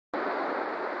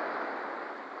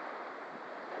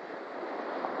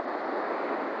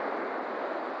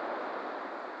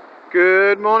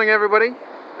Good morning, everybody.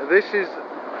 This is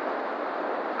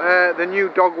the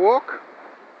new dog walk.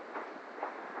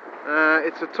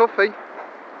 It's a toughie.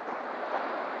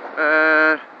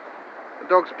 The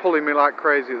dog's pulling me like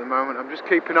crazy at the moment. I'm just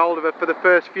keeping hold of her for the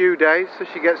first few days so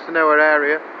she gets to know her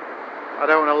area. I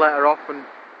don't want to let her off and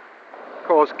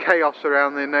cause chaos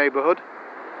around the neighbourhood.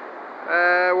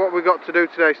 What we've got to do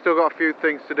today, still got a few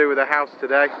things to do with the house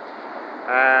today.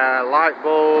 Light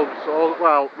bulbs,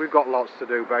 well, we've got lots to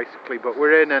do basically, but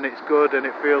we're in and it's good and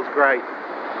it feels great.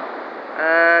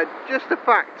 Just the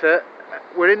fact that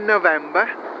we're in November,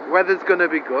 weather's going to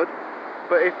be good,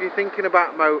 but if you're thinking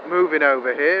about moving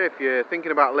over here, if you're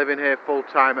thinking about living here full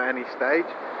time at any stage,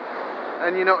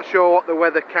 and you're not sure what the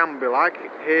weather can be like,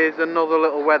 here's another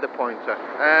little weather pointer.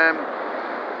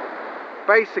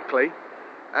 Basically,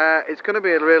 it's going to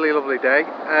be a really lovely day.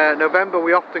 November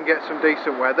we often get some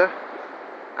decent weather.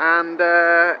 And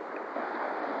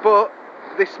but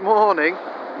this morning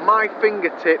my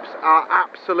fingertips are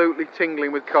absolutely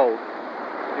tingling with cold.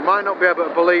 You might not be able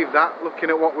to believe that looking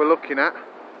at what we're looking at.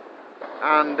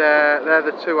 And they're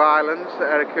the two islands, the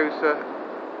Erakusa,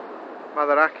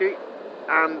 Madaraki,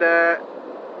 and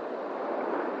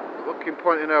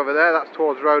pointing over there, that's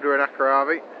towards Rhoda and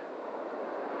Akaravi.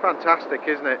 Fantastic,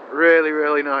 isn't it? Really,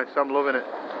 really nice. I'm loving it.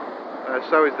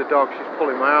 So is the dog. She's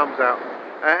pulling my arms out.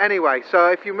 Anyway, so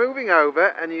if you're moving over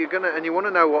and you want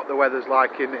to know what the weather's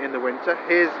like in the winter,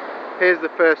 here's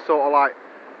the first sort of like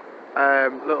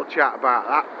little chat about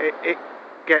that. It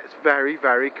gets very,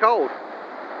 very cold,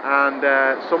 and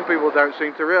some people don't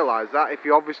seem to realise that. If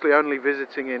you're obviously only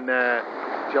visiting in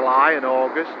July and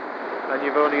August, and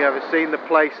you've only ever seen the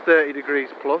place 30 degrees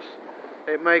plus,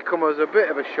 it may come as a bit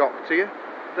of a shock to you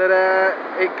that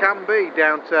it can be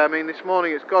down to, I mean, this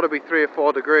morning it's got to be 3 or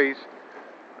 4 degrees.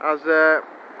 As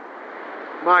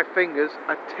my fingers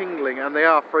are tingling and they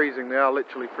are freezing, they are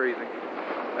literally freezing.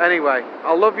 Anyway,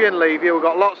 I'll love you and leave you. We've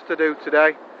got lots to do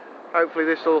today. Hopefully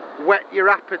this will whet your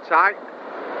appetite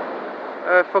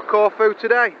for Corfu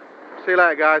today. See you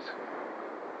later, guys.